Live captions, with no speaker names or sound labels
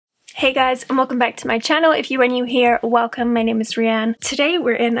Hey guys, and welcome back to my channel. If you are new here, welcome. My name is Rhian. Today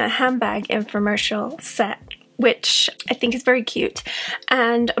we're in a handbag infomercial set, which I think is very cute.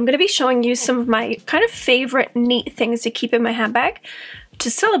 And I'm going to be showing you some of my kind of favorite neat things to keep in my handbag to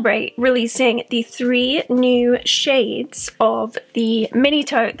celebrate releasing the 3 new shades of the mini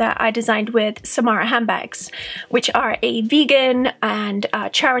tote that I designed with Samara handbags, which are a vegan and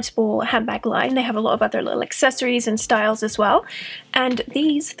charitable handbag line. They have a lot of other little accessories and styles as well. And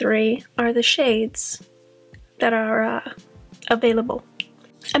these 3 are the shades that are available.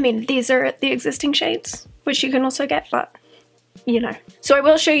 I mean, these are the existing shades, which you can also get, but you know. So I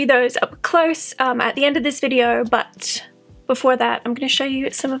will show you those up close at the end of this video, but before that, I'm going to show you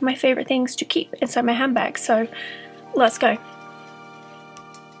some of my favorite things to keep inside my handbag, so let's go.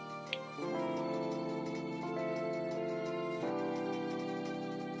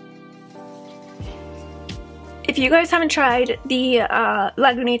 If you guys haven't tried the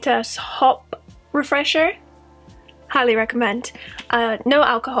Lagunitas Hop Refresher, highly recommend. No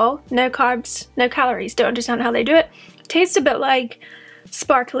alcohol, no carbs, no calories. Don't understand how they do it. Tastes a bit like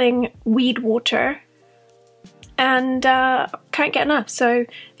sparkling weed water, and can't get enough. So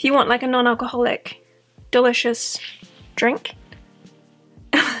if you want like a non-alcoholic delicious drink,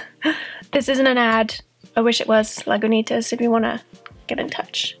 this isn't an ad. I wish it was. Lagunitas, if you want to get in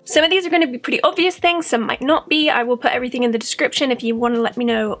touch. Some of these are going to be pretty obvious things, some might not be. I will put everything in the description. If you want to let me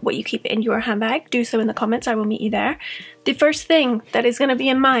know what you keep in your handbag, do so in the comments. I will meet you there. The first thing that is going to be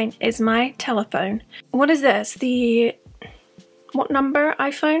in mine is my telephone. What is this? The what number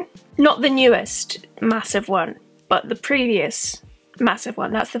iPhone? Not the newest massive one, but the previous massive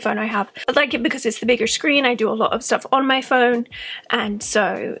one. That's the phone I have. I like it because it's the bigger screen. I do a lot of stuff on my phone, and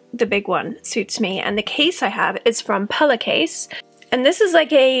so the big one suits me. And the case I have is from Pillowcase, and this is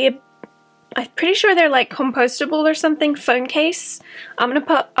like a, I'm pretty sure they're like compostable or something, phone case. I'm gonna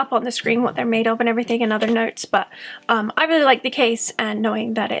put up on the screen what they're made of and everything and other notes, but I really like the case, and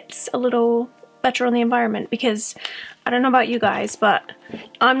knowing that it's a little better on the environment, because I don't know about you guys, but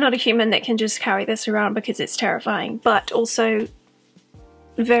I'm not a human that can just carry this around because it's terrifying, but also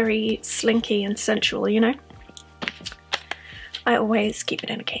very slinky and sensual, you know? I always keep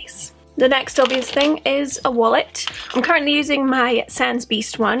it in a case. The next obvious thing is a wallet. I'm currently using my Sans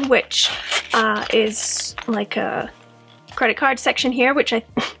Beast one, which is like a credit card section here, which I'm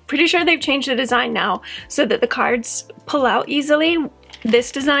pretty sure they've changed the design now so that the cards pull out easily.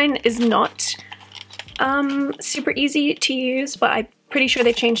 This design is not super easy to use, but I'm pretty sure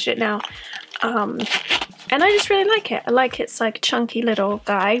they've changed it now. And I just really like it. I like it's like chunky little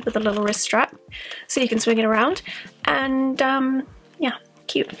guy with a little wrist strap, so you can swing it around. And yeah,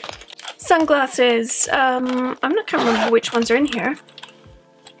 cute. Sunglasses. I'm not can't remember which ones are in here.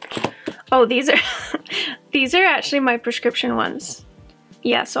 Oh, these are these are actually my prescription ones.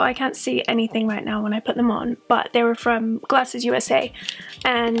 Yeah, so I can't see anything right now when I put them on, but they were from Glasses USA,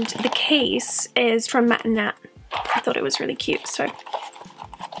 and the case is from Matt & Nat. I thought it was really cute, so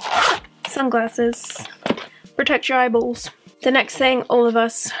sunglasses. Protect your eyeballs. The next thing all of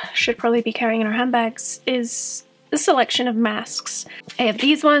us should probably be carrying in our handbags is a selection of masks. I have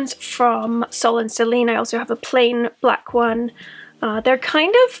these ones from Sol & Celine. I also have a plain black one. They're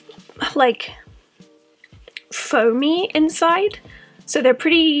kind of like foamy inside, so they're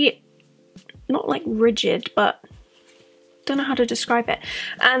pretty, not like rigid, but don't know how to describe it.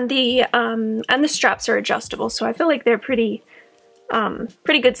 And the straps are adjustable, so I feel like they're pretty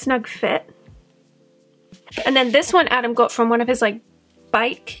good snug fit. And then this one Adam got from one of his like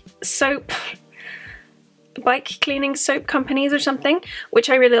bike cleaning soap companies or something, which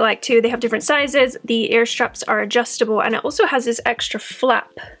I really like too. They have different sizes. The ear straps are adjustable, and it also has this extra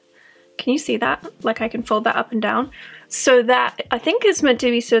flap. Can you see that? Like I can fold that up and down. So that, I think is meant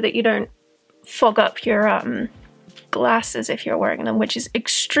to be so that you don't fog up your glasses if you're wearing them, which is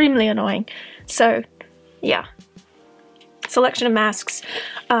extremely annoying. So yeah, selection of masks.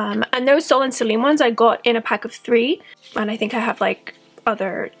 And those Sol & Celine ones I got in a pack of 3, and I think I have like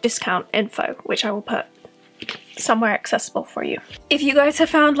other discount info, which I will put somewhere accessible for you. If you guys have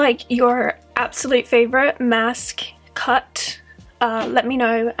found like your absolute favorite mask cut, let me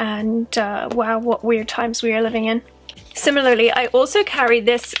know, and wow, what weird times we are living in. Similarly, I also carry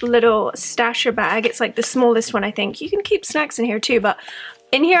this little stasher bag. It's like the smallest one, I think. You can keep snacks in here too, but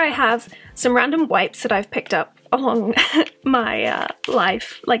in here I have some random wipes that I've picked up along my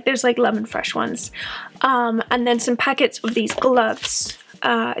life. Like there's like lemon fresh ones. And then some packets of these gloves.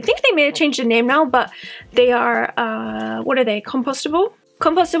 I think they may have changed the name now, but they are, what are they? Compostable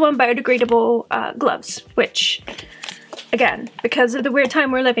and biodegradable gloves, which again, because of the weird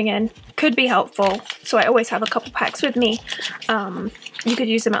time we're living in, could be helpful. So I always have a couple packs with me. You could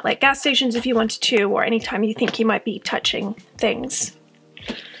use them at like gas stations if you wanted to, or anytime you think you might be touching things.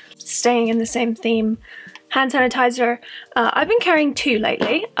 Staying in the same theme, hand sanitizer. I've been carrying 2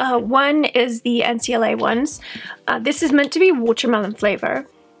 lately. One is the NCLA ones. This is meant to be watermelon flavor.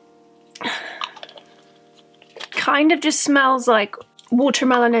 Kind of just smells like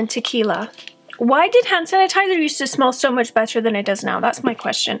watermelon and tequila. Why did hand sanitizer used to smell so much better than it does now? That's my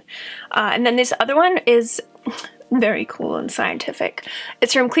question. And then this other one is very cool and scientific.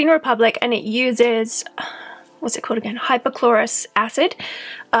 It's from Clean Republic, and it uses, what's it called again? Hypochlorous acid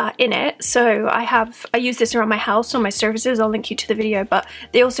in it. So I use this around my house on my surfaces. I'll link you to the video, but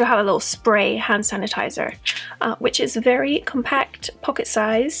they also have a little spray hand sanitizer, which is very compact, pocket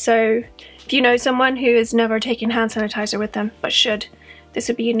size. So if you know someone who has never taken hand sanitizer with them, but should, this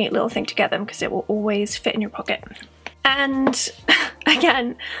would be a neat little thing to get them because it will always fit in your pocket. And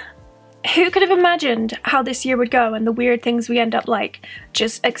again, who could have imagined how this year would go and the weird things we end up like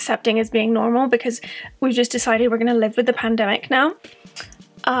just accepting as being normal, because we've just decided we're gonna live with the pandemic now.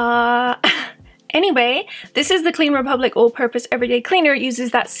 Anyway, this is the Clean Republic All-Purpose Everyday Cleaner. It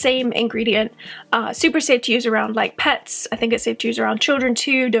uses that same ingredient. Super safe to use around like pets. I think it's safe to use around children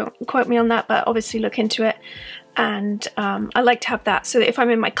too. Don't quote me on that, but obviously look into it. And I like to have that so that if I'm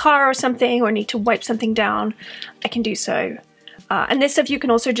in my car or something or need to wipe something down, I can do so. And this stuff you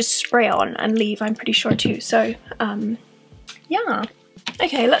can also just spray on and leave, I'm pretty sure too. So yeah.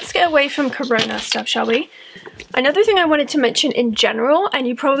 Okay, let's get away from Corona stuff, shall we? Another thing I wanted to mention in general, and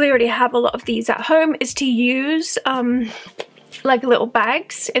you probably already have a lot of these at home, is to use like little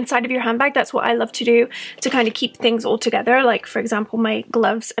bags inside of your handbag. That's what I love to do to kind of keep things all together. Like for example, my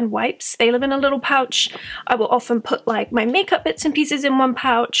gloves and wipes, they live in a little pouch. I will often put like my makeup bits and pieces in one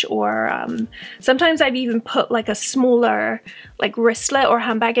pouch, or sometimes I've even put like a smaller like wristlet or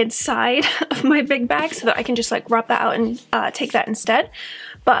handbag inside of my big bag so that I can just like wrap that out and take that instead.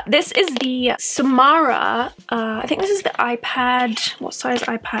 But this is the Samara, I think this is the iPad. What size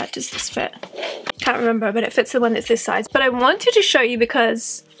iPad does this fit? Can't remember, but it fits the one that's this size. But I wanted to show you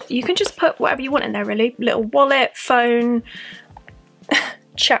because you can just put whatever you want in there really. Little wallet, phone,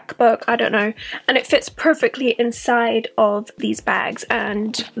 checkbook, I don't know. And it fits perfectly inside of these bags.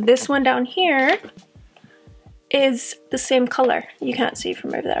 And this one down here is the same color. You can't see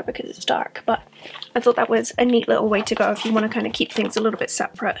from over there because it's dark, but I thought that was a neat little way to go if you want to kind of keep things a little bit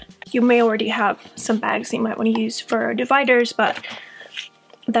separate. You may already have some bags that you might want to use for dividers, but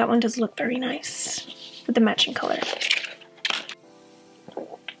that one does look very nice with the matching color.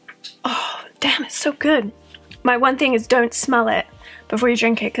 Oh, damn, it's so good. My one thing is don't smell it before you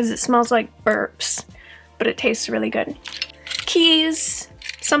drink it because it smells like burps, but it tastes really good. Keys.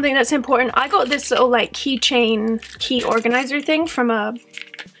 Something that's important. I got this little like keychain key organizer thing from a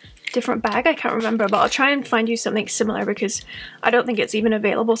different bag. I can't remember, but I'll try and find you something similar because I don't think it's even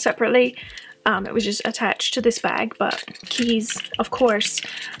available separately. It was just attached to this bag, but keys, of course.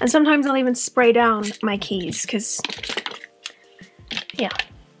 And sometimes I'll even spray down my keys because, yeah,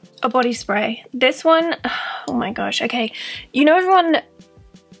 a body spray. This one, oh my gosh, okay. You know everyone,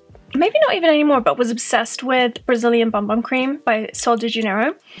 maybe not even anymore, but was obsessed with Brazilian Bum Bum Cream by Sol de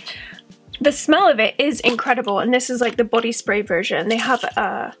Janeiro. The smell of it is incredible, and this is like the body spray version. They have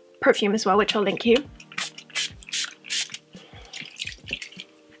a perfume as well, which I'll link you.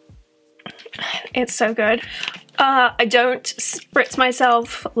 It's so good. I don't spritz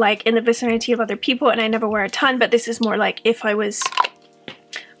myself like in the vicinity of other people, and I never wear a ton, but this is more like if I was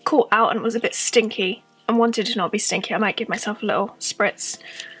caught out and was a bit stinky and wanted to not be stinky, I might give myself a little spritz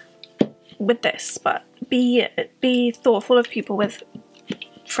with this. But be thoughtful of people with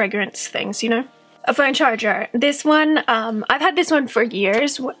fragrance things, you know. A phone charger. This one, I've had this one for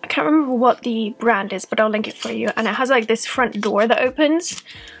years. I can't remember what the brand is, but I'll link it for you. And it has like this front door that opens,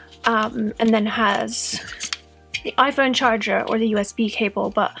 and then has the iPhone charger or the USB cable.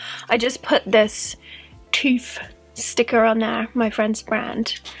 But I just put this tooth sticker on there, my friend's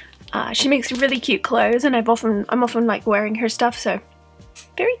brand. She makes really cute clothes, and I'm often like wearing her stuff, so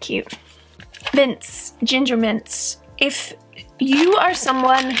very cute. Mints, ginger mints. If you are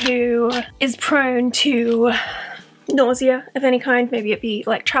someone who is prone to nausea of any kind, maybe it be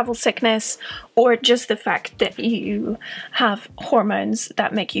like travel sickness or just the fact that you have hormones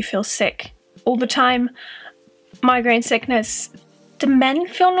that make you feel sick all the time, migraine sickness, do men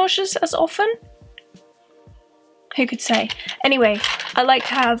feel nauseous as often? Who could say? Anyway, I like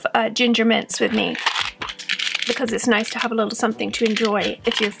to have ginger mints with me because it's nice to have a little something to enjoy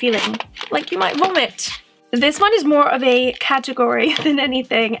if you're feeling like you might vomit. This one is more of a category than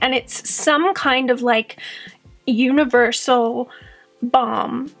anything, and it's some kind of like, universal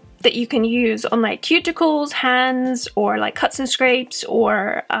balm that you can use on like cuticles, hands, or like cuts and scrapes,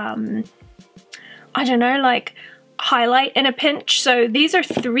 or I don't know, like highlight in a pinch. So these are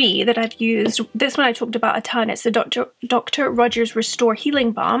 3 that I've used. This one I talked about a ton. It's the Dr. Rogers Restore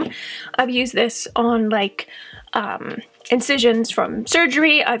Healing Balm. I've used this on like incisions from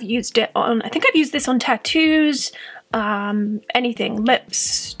surgery. I've used it on, I think I've used this on tattoos, anything,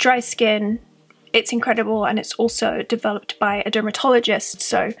 lips, dry skin. It's incredible, and it's also developed by a dermatologist,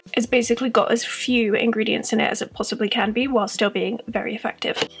 so it's basically got as few ingredients in it as it possibly can be while still being very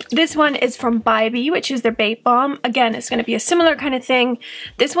effective. This one is from Bybee, which is their babe balm. Again, it's going to be a similar kind of thing.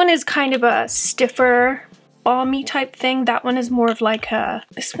 This one is kind of a stiffer, balmy type thing. That one is more of like a,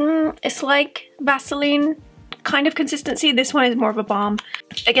 this one, it's like Vaseline kind of consistency. This one is more of a balm.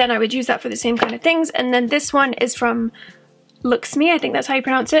 Again, I would use that for the same kind of things. And then this one is from Luxme, I think that's how you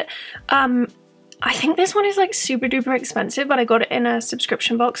pronounce it. I think this one is like super duper expensive, but I got it in a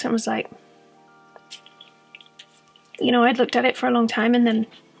subscription box and was like, you know, I'd looked at it for a long time, and then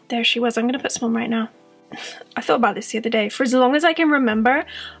there she was. I'm gonna put some on right now. I thought about this the other day. For as long as I can remember,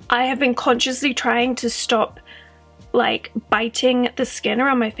 I have been consciously trying to stop like biting the skin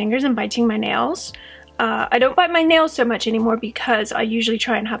around my fingers and biting my nails. I don't bite my nails so much anymore because I usually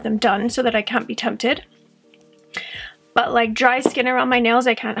try and have them done so that I can't be tempted. But like dry skin around my nails,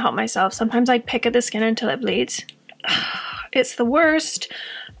 I can't help myself. Sometimes I pick at the skin until it bleeds. It's the worst,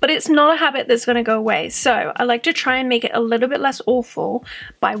 but it's not a habit that's going to go away. So I like to try and make it a little bit less awful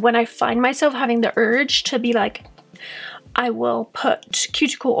by when I find myself having the urge to be like, I will put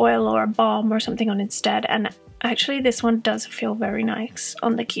cuticle oil or a balm or something on instead. And actually this one does feel very nice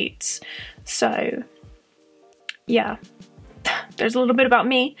on the cutes. So yeah, there's a little bit about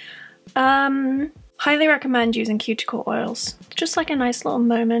me. Highly recommend using cuticle oils. Just like a nice little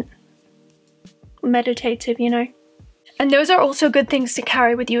moment. Meditative, you know. And those are also good things to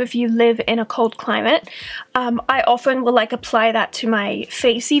carry with you if you live in a cold climate. I often will like apply that to my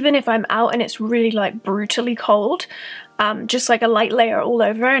face even if I'm out and it's really like brutally cold. Just like a light layer all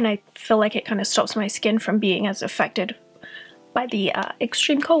over, and I feel like it kind of stops my skin from being as affected by the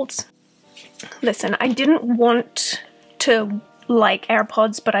extreme colds. Listen, I didn't want to like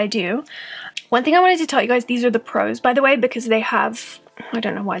AirPods, but I do. One thing I wanted to tell you guys, these are the pros, by the way, because they have, I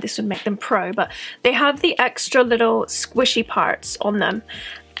don't know why this would make them pro, but they have the extra little squishy parts on them.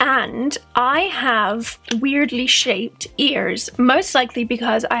 And I have weirdly shaped ears, most likely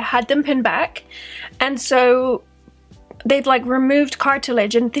because I had them pinned back. And so they've like removed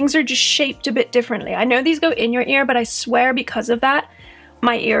cartilage and things are just shaped a bit differently. I know these go in your ear, but I swear because of that,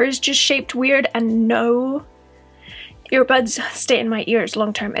 my ear is just shaped weird, and no earbuds stay in my ears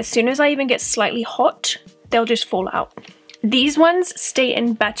long term. As soon as I even get slightly hot, they'll just fall out. These ones stay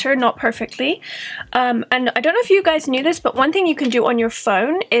in better, not perfectly. And I don't know if you guys knew this, but one thing you can do on your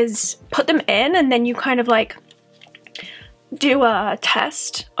phone is put them in and then you kind of like do a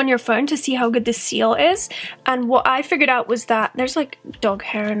test on your phone to see how good the seal is. And what I figured out was that there's like dog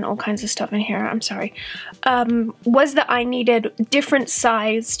hair and all kinds of stuff in here, I'm sorry, was that I needed different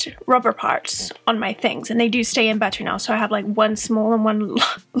sized rubber parts on my things, and they do stay in better now. So I have like one small and one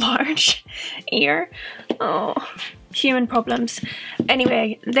large ear. Oh, human problems.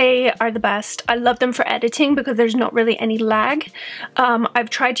 Anyway, they are the best. I love them for editing because there's not really any lag. I've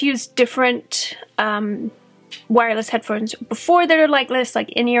tried to use different wireless headphones before that are like this, like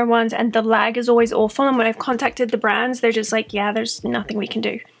in-ear ones, and the lag is always awful. And when I've contacted the brands, they're just like, yeah, there's nothing we can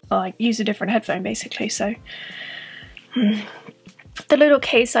do. Like, use a different headphone basically. So the little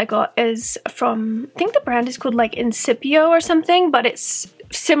case I got is from, I think the brand is called like Incipio or something, but it's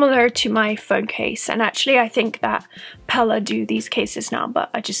similar to my phone case. And actually I think that Pella do these cases now, but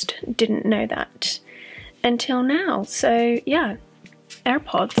I just didn't know that until now. So yeah,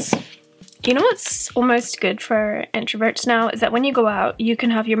 AirPods. You know what's almost good for introverts now is that when you go out, you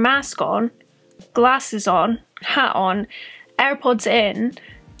can have your mask on, glasses on, hat on, AirPods in.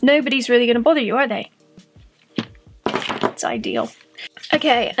 Nobody's really going to bother you, are they? It's ideal.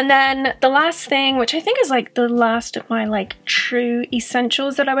 Okay, and then the last thing, which I think is like the last of my like true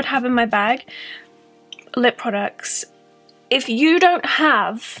essentials that I would have in my bag, lip products. If you don't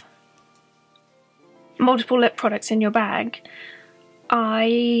have multiple lip products in your bag,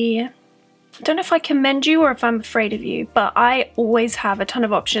 I don't know if I commend you or if I'm afraid of you, but I always have a ton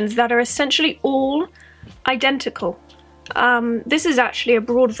of options that are essentially all identical. This is actually a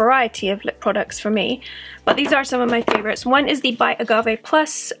broad variety of lip products for me, but these are some of my favorites. One is the By Agave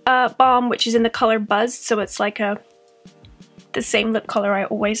Plus balm, which is in the color Buzz, so it's like the same lip color I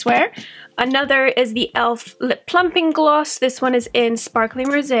always wear. Another is the e.l.f. Lip Plumping Gloss. This one is in Sparkling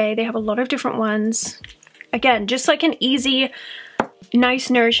Rosé. They have a lot of different ones. again, just like an easy, nice,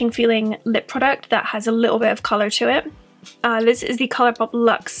 nourishing feeling lip product that has a little bit of color to it. This is the ColourPop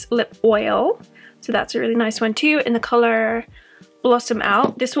Luxe Lip Oil. So that's a really nice one too, in the color Blossom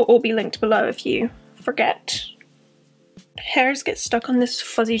Out. This will all be linked below if you forget. Hairs get stuck on this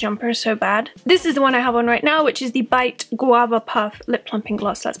fuzzy jumper so bad. This is the one I have on right now, which is the Bite Guava Puff Lip Plumping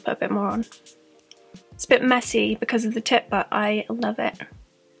Gloss. Let's put a bit more on. It's a bit messy because of the tip, but I love it.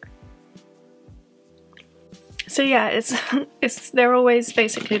 So yeah, they're always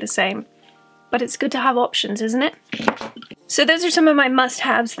basically the same, but it's good to have options, isn't it? So those are some of my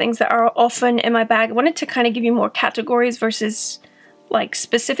must-haves, things that are often in my bag. I wanted to kind of give you more categories versus like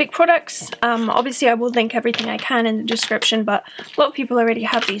specific products. Obviously I will link everything I can in the description, but a lot of people already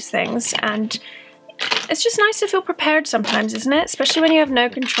have these things, and it's just nice to feel prepared sometimes, isn't it? Especially when you have no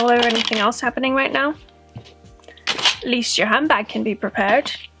control over anything else happening right now. At least your handbag can be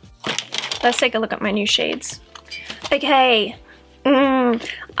prepared. Let's take a look at my new shades. Okay,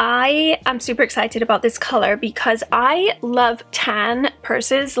 I am super excited about this color because I love tan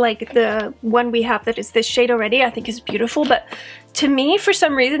purses, like the one we have that is this shade already I think is beautiful, but to me for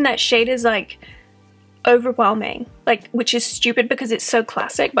some reason that shade is like overwhelming, like, which is stupid because it's so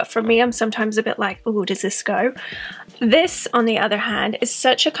classic, but for me I'm sometimes a bit like, oh, does this go? This on the other hand is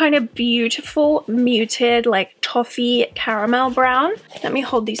such a kind of beautiful muted like toffee caramel brown. Let me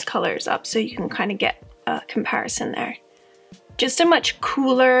hold these colors up so you can kind of get a comparison there. Just a much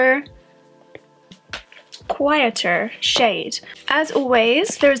cooler, quieter shade. As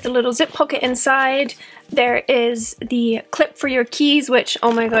always, there's the little zip pocket inside. There is the clip for your keys, which,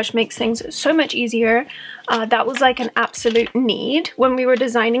 oh my gosh, makes things so much easier. That was like an absolute need when we were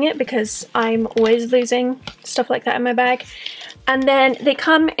designing it because I'm always losing stuff like that in my bag. And then they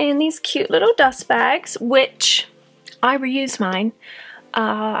come in these cute little dust bags, which I reuse mine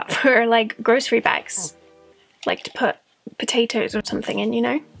for like grocery bags, like to put potatoes or something in, you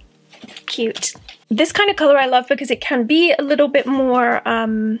know? Cute. This kind of color I love because it can be a little bit more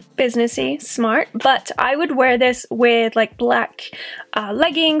businessy, smart, but I would wear this with like black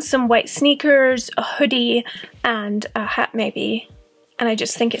leggings, some white sneakers, a hoodie, and a hat maybe. And I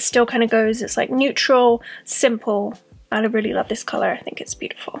just think it still kind of goes, it's like neutral, simple. I really love this color. I think it's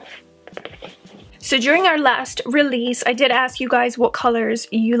beautiful. So during our last release, I did ask you guys what colors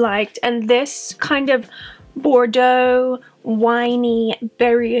you liked, and this kind of Bordeaux, winey,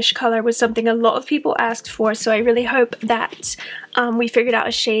 berryish color was something a lot of people asked for, so I really hope that we figured out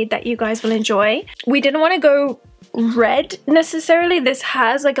a shade that you guys will enjoy. We didn't want to go red necessarily. This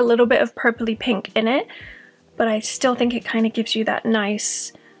has like a little bit of purpley pink in it, but I still think it kind of gives you that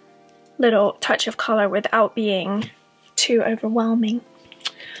nice little touch of color without being too overwhelming.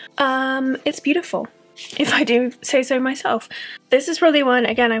 It's beautiful, if I do say so myself. This is probably one,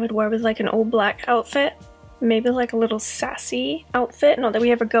 again, I would wear with like an all black outfit. Maybe like a little sassy outfit, not that we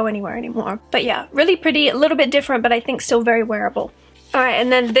ever go anywhere anymore. But yeah, really pretty, a little bit different, but I think still very wearable. Alright,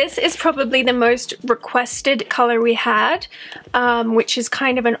 and then this is probably the most requested color we had, which is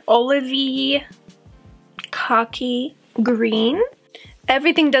kind of an olivey, khaki green.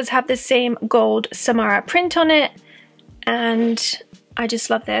 Everything does have the same gold Samara print on it, and I just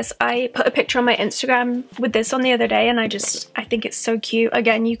love this. I put a picture on my Instagram with this on the other day, and I think it's so cute.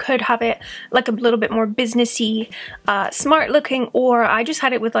 Again, you could have it like a little bit more businessy, smart looking, or I just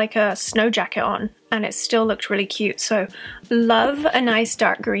had it with like a snow jacket on and it still looked really cute. So love a nice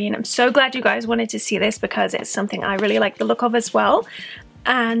dark green. I'm so glad you guys wanted to see this because it's something I really like the look of as well.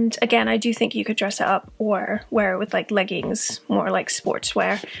 And again, I do think you could dress it up or wear it with like leggings, more like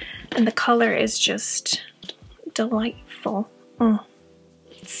sportswear. And the color is just delightful.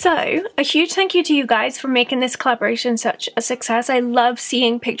 So, a huge thank you to you guys for making this collaboration such a success. I love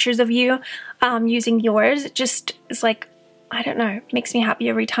seeing pictures of you using yours. It just is like, I don't know, makes me happy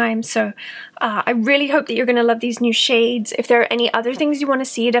every time. So I really hope that you're going to love these new shades. If there are any other things you want to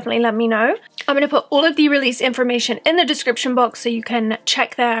see, definitely let me know. I'm going to put all of the release information in the description box so you can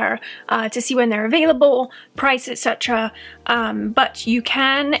check there to see when they're available, price, etc. But you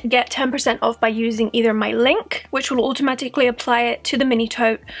can get 10% off by using either my link, which will automatically apply it to the mini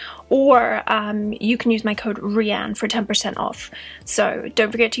tote, or you can use my code Rhian for 10% off. So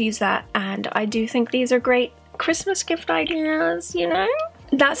don't forget to use that, and I do think these are great Christmas gift ideas, you know?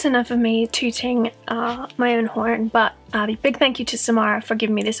 That's enough of me tooting my own horn, but a big thank you to Samara for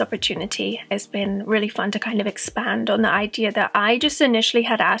giving me this opportunity. It's been really fun to kind of expand on the idea that I just initially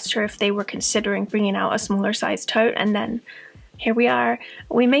had asked her if they were considering bringing out a smaller size tote, and then here we are,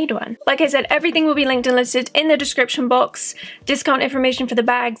 we made one. Like I said, everything will be linked and listed in the description box. Discount information for the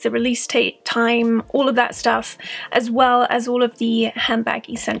bags, the release time, all of that stuff, as well as all of the handbag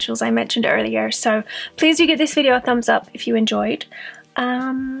essentials I mentioned earlier. So please do give this video a thumbs up if you enjoyed.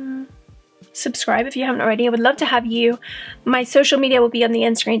 Subscribe if you haven't already. I would love to have you. My social media will be on the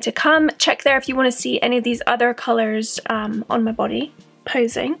end screen to come. Check there if you want to see any of these other colors on my body,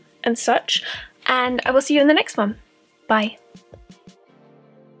 posing and such. And I will see you in the next one. Bye.